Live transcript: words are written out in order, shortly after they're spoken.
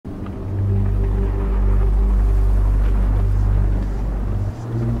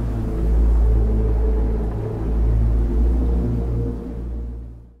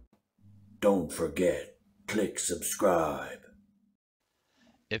forget, click subscribe.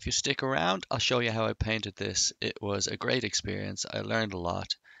 If you stick around, I'll show you how I painted this. It was a great experience. I learned a lot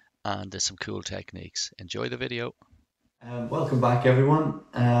and there's some cool techniques. Enjoy the video. Welcome back, everyone.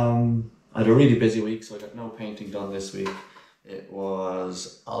 I had a really busy week, so I got no painting done this week. It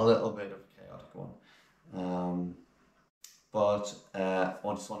was a little bit of a chaotic one. But I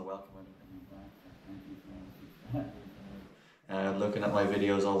just want to welcome everyone back. Looking at my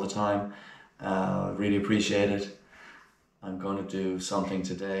videos all the time. Really appreciate it. I'm going to do something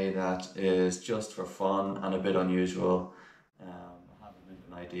today that is just for fun and a bit unusual. I have a bit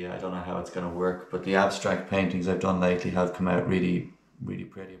of an idea. I don't know how it's going to work, but the abstract paintings I've done lately have come out really, really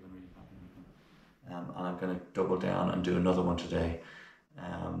pretty. I've been really happy with them. And I'm going to double down and do another one today.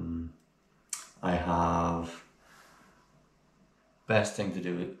 Best thing to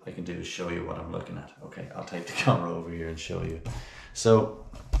do I can do is show you what I'm looking at. Okay, I'll take the camera over here and show you. So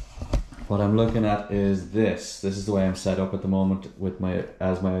what I'm looking at is this. This is the way I'm set up at the moment with my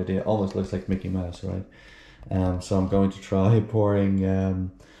idea. Almost looks like Mickey Mouse, right? So I'm going to try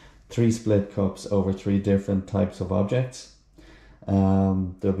pouring 3 split cups over 3 different types of objects.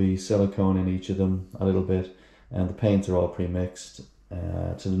 There'll be silicone in each of them a little bit, and the paints are all pre-mixed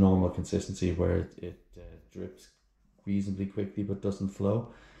to the normal consistency where it drips reasonably quickly but doesn't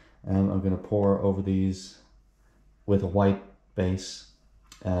flow. I'm going to pour over these with a white base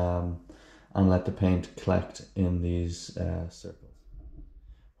and let the paint collect in these circles.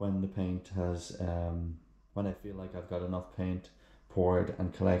 When the paint has, when I feel like I've got enough paint poured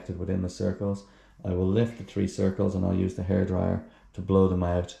and collected within the circles, I will lift the 3 circles and I'll use the hairdryer to blow them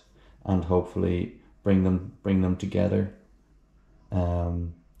out and hopefully bring them together.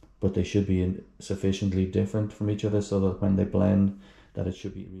 But they should be sufficiently different from each other so that when they blend, that it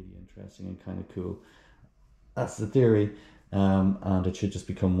should be really interesting and kind of cool. That's the theory. And it should just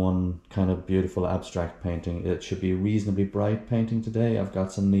become one kind of beautiful abstract painting. It should be a reasonably bright painting today. I've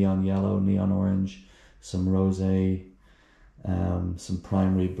got some neon yellow, neon orange, some rosé, some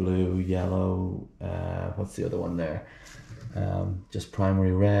primary blue, yellow, what's the other one there? Just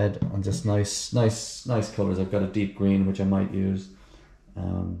primary red, and just nice colours. I've got a deep green which I might use.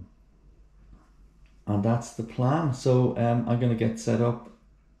 And that's the plan. So I'm going to get set up.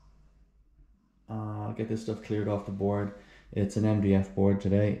 I'll get this stuff cleared off the board. It's an MDF board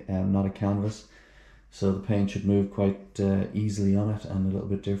today, not a canvas, so the paint should move quite easily on it and a little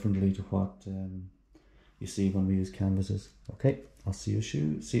bit differently to what you see when we use canvases. Okay, I'll see you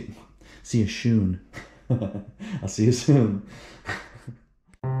soon. See you soon. I'll see you soon.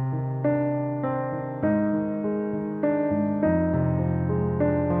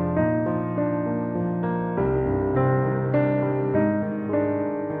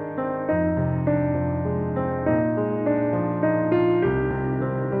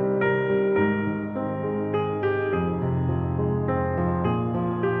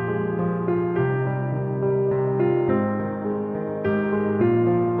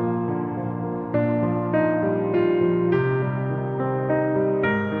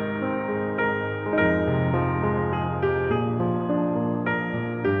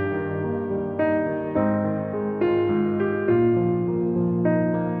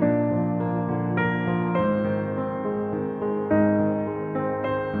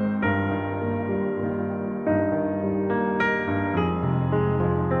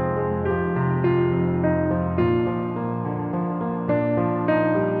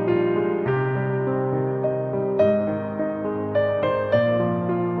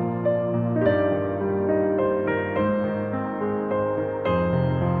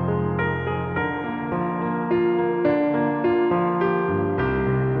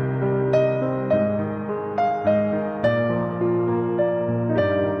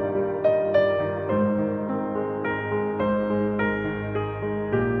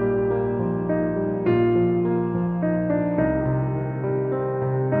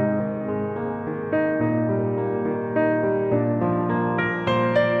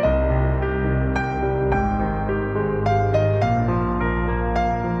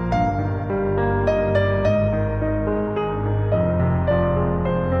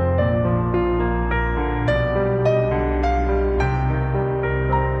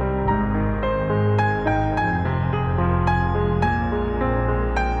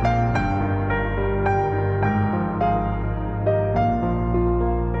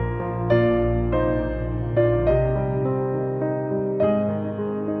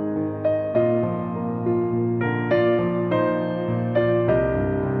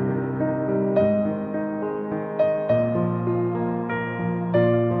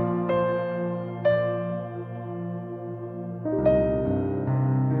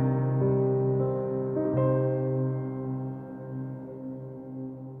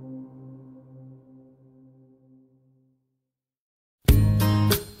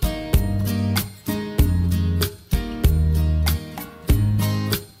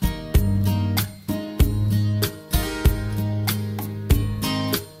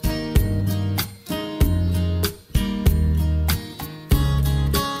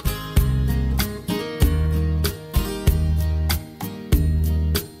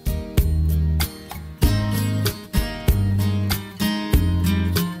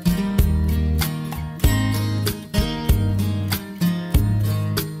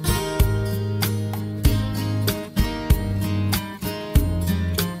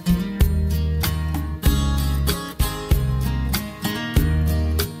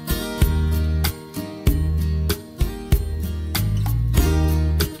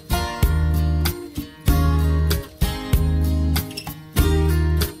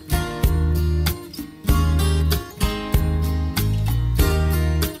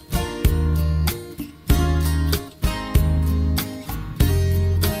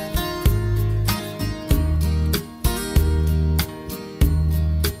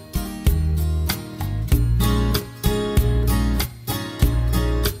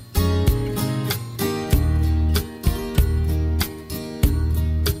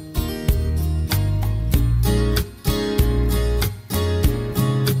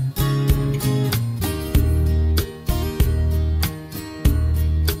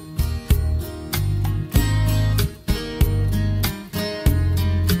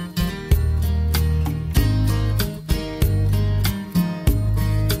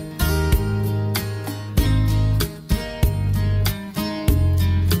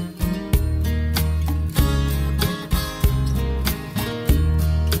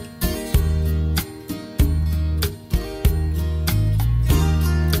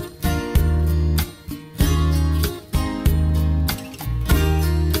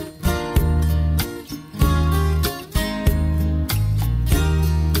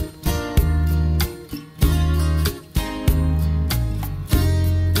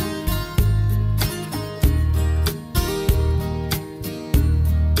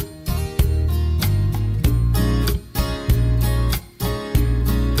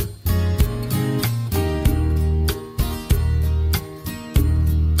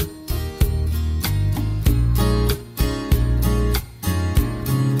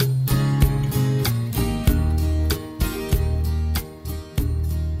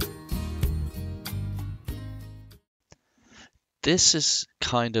 this is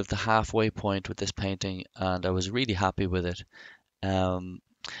kind of the halfway point with this painting, and I was really happy with it. Um,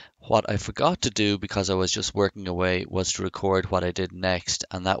 what I forgot to do because I was just working away was to record what I did next,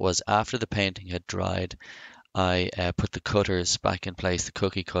 and that was after the painting had dried, I put the cutters back in place, the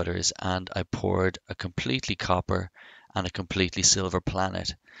cookie cutters, and I poured a completely copper and a completely silver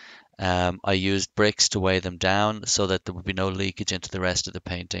planet. I used bricks to weigh them down so that there would be no leakage into the rest of the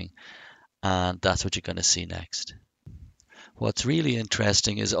painting, and that's what you're going to see next. What's really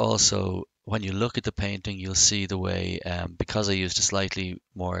interesting is also when you look at the painting, you'll see the way, because I used a slightly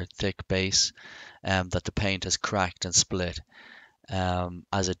more thick base, that the paint has cracked and split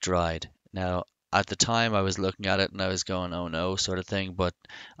as it dried. Now, at the time, I was looking at it and I was going, oh no, sort of thing, but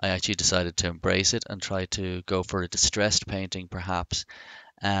I actually decided to embrace it and try to go for a distressed painting, perhaps.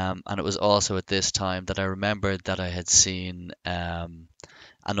 And it was also at this time that I remembered that I had seen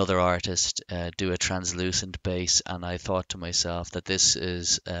another artist do a translucent base, and I thought to myself that this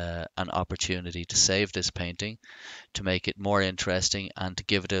is an opportunity to save this painting, to make it more interesting, and to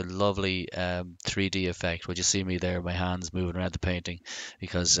give it a lovely 3D effect. Would you see me there, my hands moving around the painting,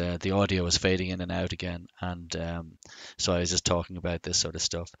 because the audio was fading in and out again, and so I was just talking about this sort of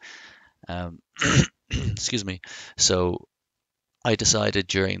stuff. Um, excuse me. So I decided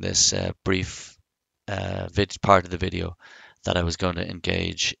during this brief part of the video that I was going to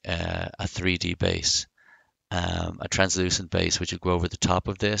engage a 3D base, a translucent base, which would go over the top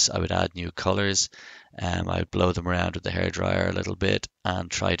of this. I would add new colors. I would blow them around with the hairdryer a little bit and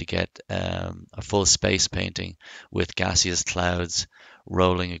try to get a full space painting with gaseous clouds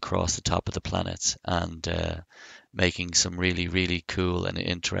rolling across the top of the planets, and making some really, really cool and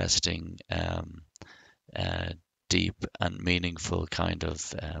interesting, uh, deep and meaningful kind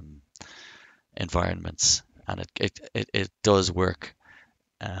of environments. And it does work,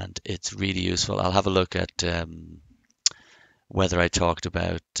 and it's really useful. I'll have a look at whether I talked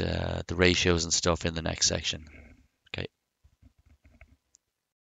about the ratios and stuff in the next section.